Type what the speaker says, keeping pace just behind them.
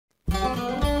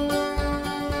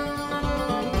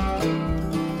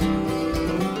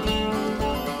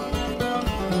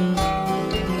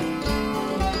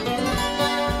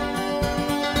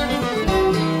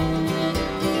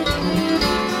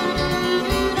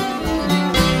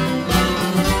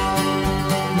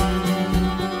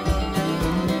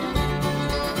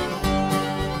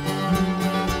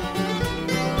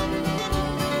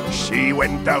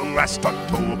went down last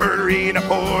October in a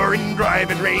pouring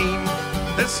driving rain.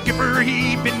 The skipper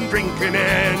he'd been drinking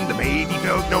and the mate he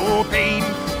felt no pain.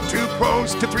 Too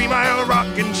close to 3 Mile Rock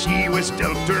and she was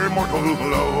dealt her mortal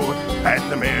blow,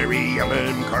 and the Mary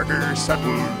Ellen Carter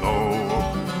settled low.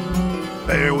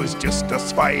 There was just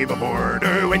us 5 aboard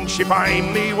her when she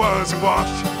finally was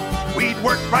awash. We'd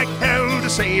worked like hell to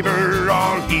save her,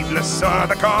 all heedless of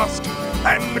the cost.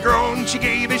 And the groan she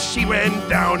gave as she went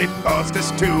down, it caused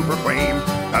us to proclaim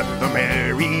that the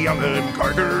Mary Ellen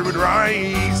Carter would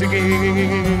rise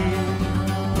again.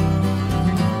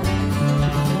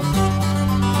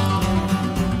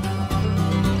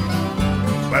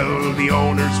 Well, the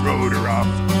owners rode her off,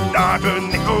 not a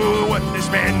nickel what this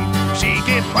meant. She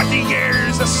gave 20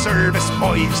 years of service,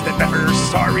 boys, that never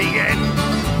saw her again.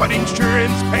 But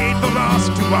insurance paid the loss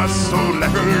to us, so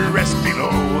let her rest below.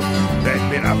 Then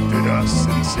they laughed at us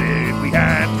and said we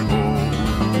had to go.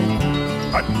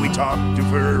 But we talked to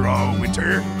her all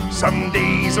winter, some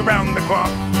days around the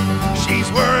clock. She's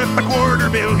worth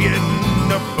 $250,000,000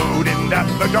 of food and at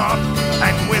the dock.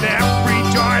 And with every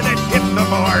jar that hit the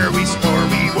bar, we swore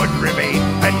we would remain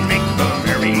and make the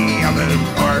Mary Ellen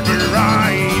Carter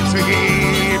rise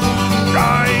again.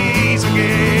 Rise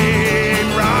again,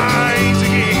 rise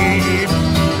again.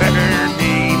 Let her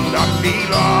name not be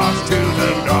lost to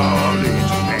the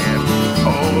knowledge of man.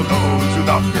 All those who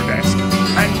loved her best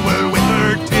and were with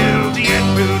her till the end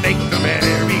will make the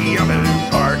Mary Ellen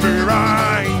Carter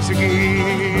rise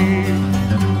again.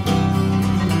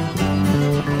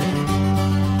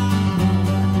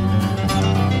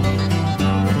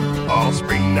 All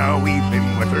spring now we've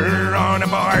been with her on a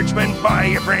barge meant by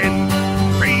a friend.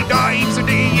 3 dives a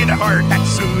day in a hard hat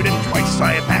suit and twice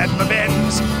I've had my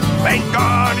bends. Thank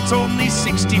God it's only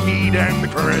 60 feet and the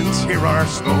currents here are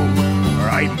slow, or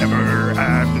I'd never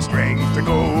have the strength to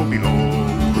go below.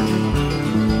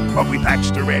 But we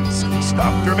patched her ends,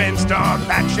 stopped her vents, dog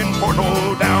patch and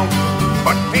porthole down.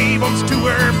 But cables to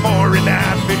her fore and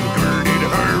aft and girded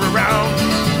her around.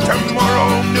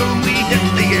 Tomorrow noon we hit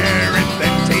the air and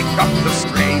then take up the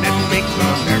strain and make the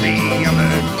Mary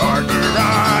Ellen Carter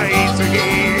rise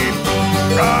again.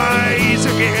 Rise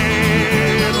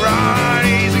again,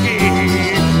 rise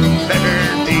again. Let her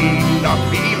name not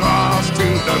be lost to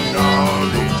the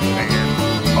knowledge of man.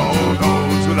 All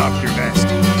those who loved her best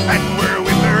and were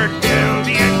with her till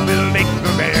the end will make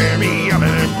the Mary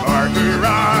Ellen Carter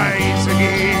rise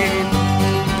again.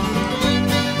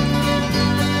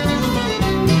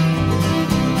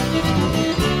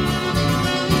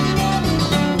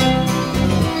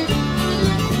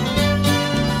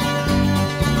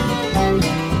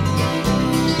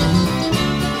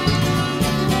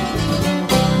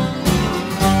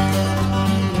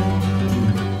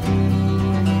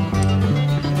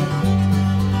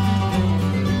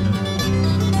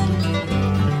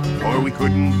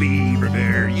 Couldn't leave her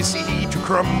there, you see, to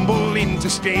crumble into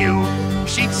stale.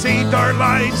 She'd saved our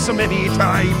lives so many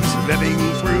times, living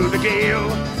through the gale.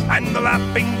 And the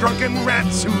laughing drunken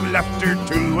rats who left her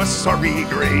to a sorry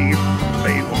grave,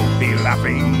 they won't be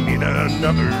laughing in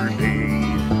another day.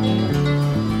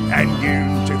 And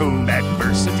you to whom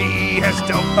adversity has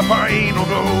dealt the final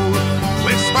blow,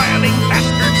 with smiling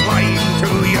bastards lying to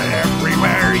you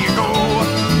everywhere you go,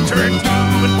 turn to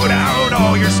and put out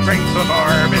all your strength of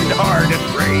arm and heart and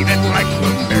brain, and like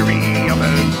the Mary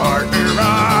Ellen Carter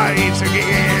rise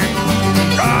again.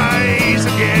 Rise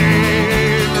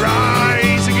again,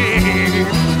 rise again.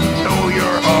 Though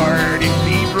your heart it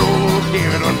be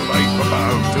broken on life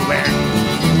about to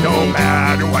end, no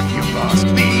matter what you've lost,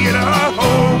 be it a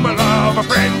home, a love, a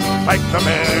friend, like the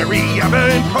Mary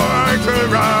Ellen Carter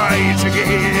rise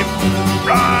again.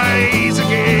 Rise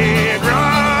again,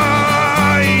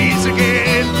 rise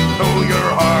again. Though your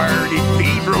heart it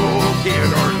be broken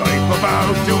or life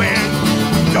about to end,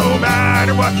 no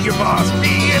matter what you've lost,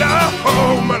 be it a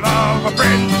home, a love, a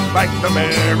friend, like the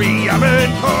Mary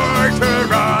Ellen Carter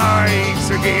rise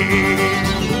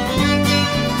again.